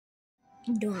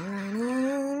And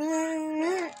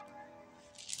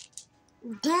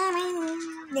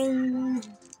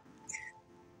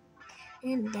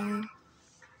down.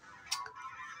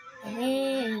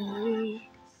 Hey,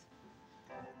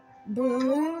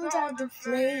 balloons are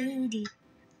deflated.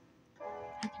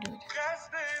 I can do it.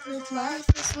 If life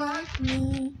is like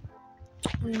me,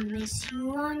 we miss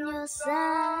you on your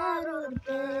side of the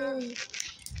bed.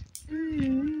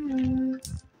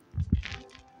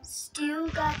 Still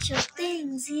got your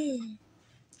things here.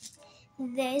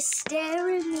 They stare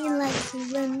at me like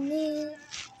you were near.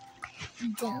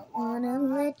 Don't wanna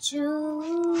let you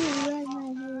ride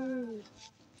my head.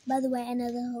 By the way, I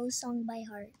know the whole song by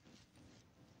heart.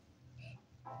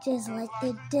 Just like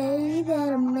the day that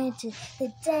I met you,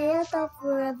 the day I thought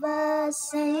forever,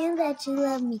 saying that you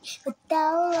love me, but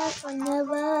that life will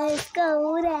never is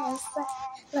cold as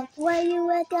like where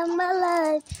you at got my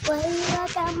life, where you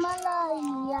at got my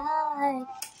life.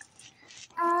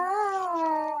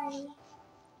 I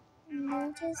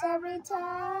notice every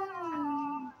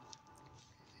time.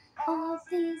 All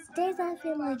these days I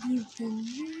feel like you've been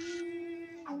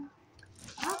here.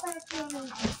 All I feel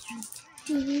like it's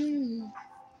true.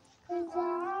 'Cause I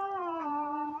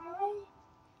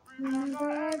remember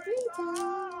every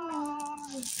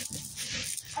time.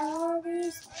 All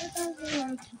these days I feel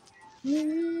like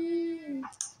you.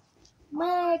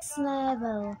 Next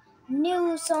level,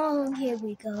 new song, here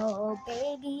we go,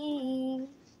 baby.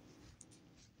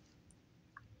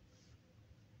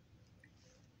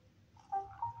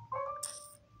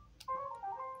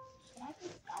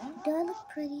 Do I look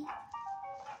pretty?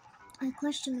 I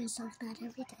question myself that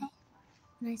every day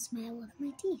when I smile with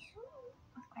my teeth.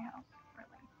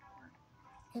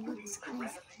 It looks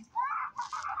crazy.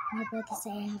 My brother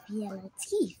say I have yellow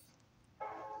teeth,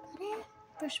 but I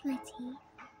brush my teeth.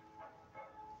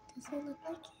 Does it look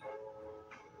like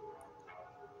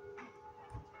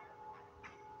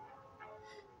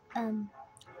it?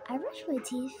 I brush my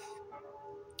teeth.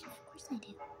 Of course I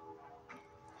do.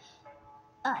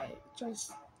 I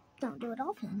just don't do it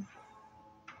often.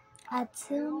 I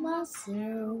tell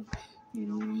myself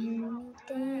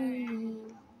anything,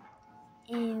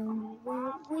 and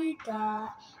what we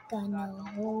got no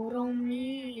hold on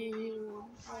me.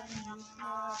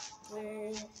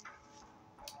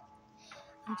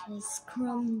 I just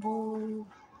crumble.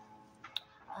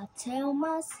 I tell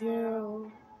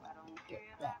myself I don't get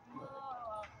that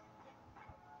much,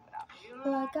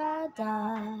 like I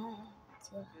died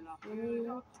to feel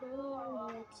your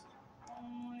touch.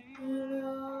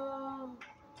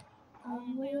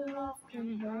 Only love can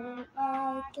hurt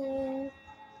like this.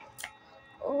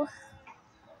 Oh,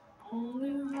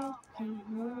 only love can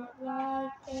hurt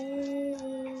like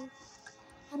this.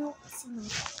 I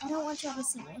don't want you to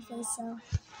see my face, so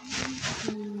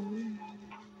please.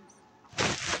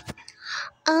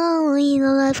 Only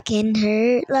love can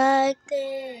hurt like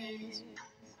this.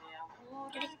 I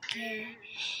wouldn't care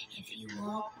if you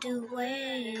walked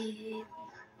away.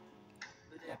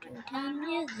 Every time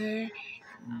you're there,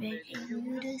 I'm begging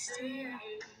you to stay.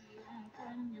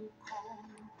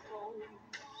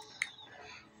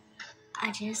 I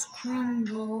just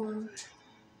crumble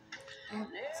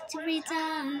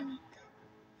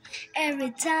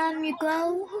every time you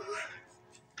go.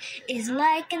 It's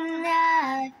like a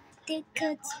knife that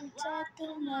cuts right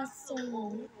through my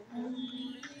soul.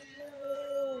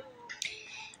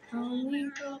 Only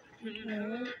love can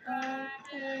hurt like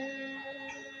this.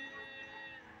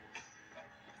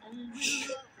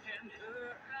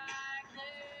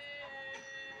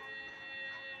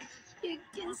 You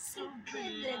can see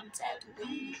that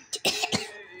we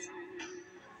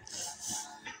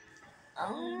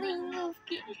only love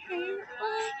can hurt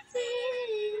like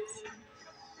this.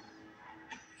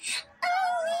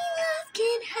 Only love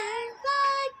can hurt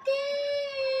like this.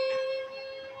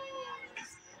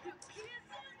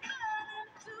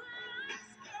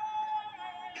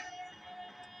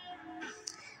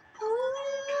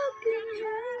 Only love can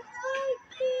hurt like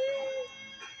this.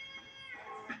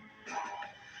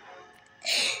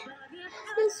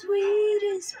 The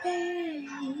sweetest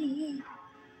pain.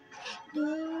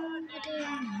 Through the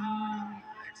heart,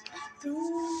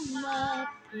 through my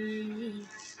brain.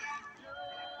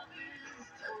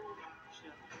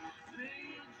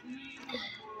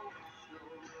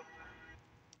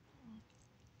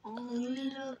 Only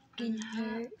love can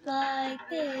hurt like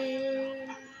this.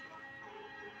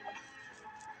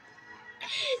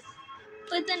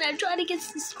 But then I try to get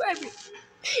subscribers.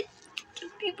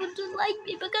 People to like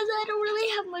me because I don't really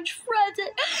have much friends.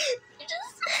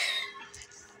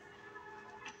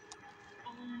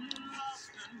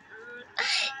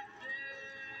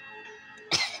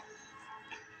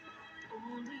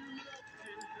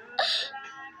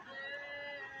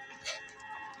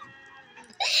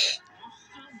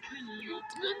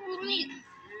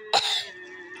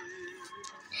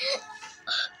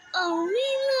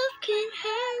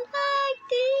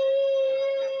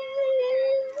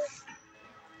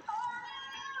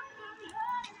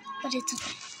 But it's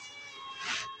okay.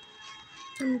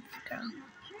 I'm a big girl.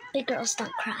 Big girls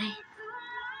don't cry.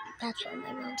 That's what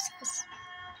my mom says.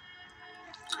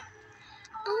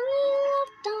 Only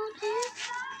love don't hurt.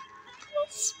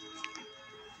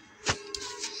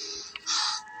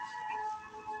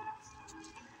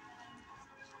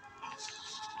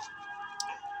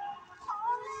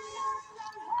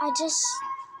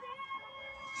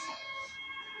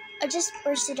 I just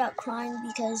bursted out crying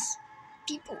because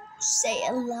people say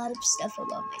a lot of stuff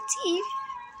about my teeth.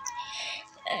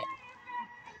 And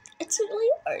it's really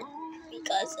hard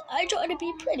because I try to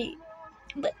be pretty,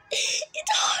 but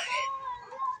it's hard.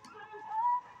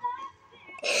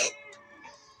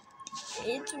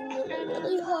 It's really,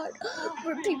 really hard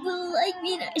for people like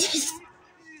me, and I just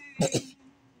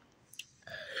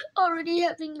already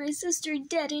having my sister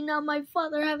dead and now my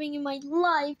father having in my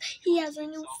life. He has a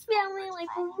new family, like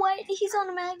what? He's on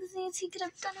the magazines, he could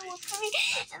have done it with me.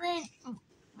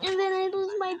 And then I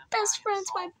lose my best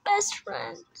friends.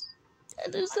 I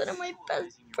lose one of my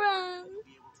best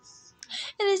friends.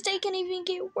 And this day can even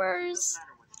get worse.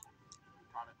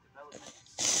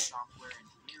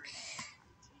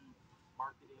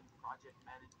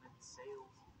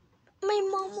 My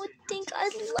mom would think I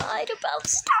lied about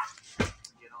stuff.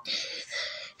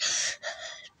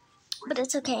 But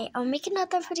it's okay. I'll make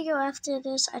another video after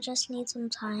this. I just need some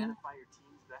time.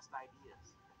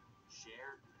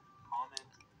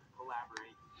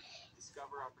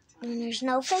 And there's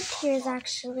no fake tears,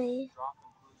 actually.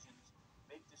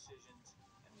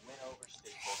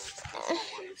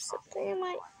 Something in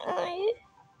my eye.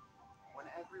 When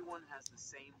everyone has the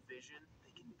same vision,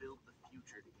 they can build the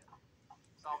future together.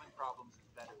 Solving problems is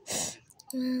better than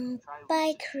visual.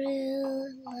 Bye,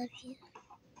 crew. Love you.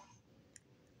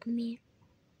 Me.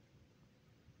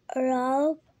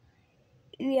 Rob.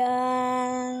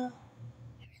 Yeah. I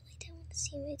really don't want to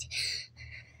see it.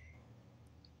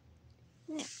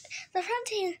 The front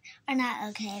teeth are not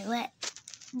okay. What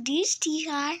these teeth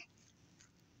are.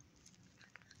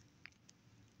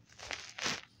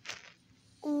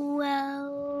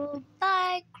 Well,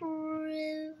 bye,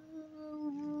 crew.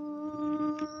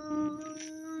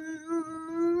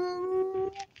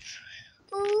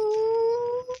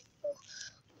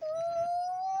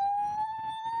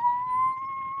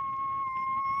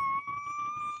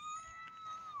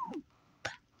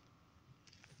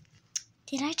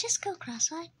 Did I just go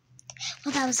cross-eyed?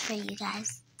 Well, that was for you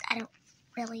guys. I don't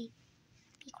really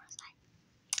be cross-eyed.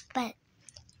 But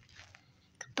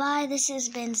goodbye. This has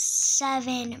been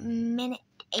 7 minutes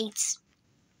 8.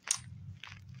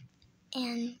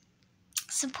 And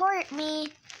support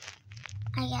me,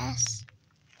 I guess.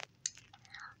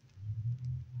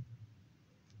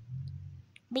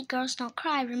 Big girls don't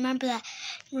cry. Remember that.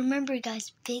 Remember,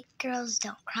 guys, big girls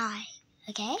don't cry.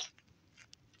 Okay?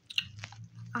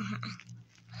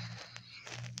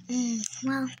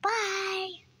 Well, bye.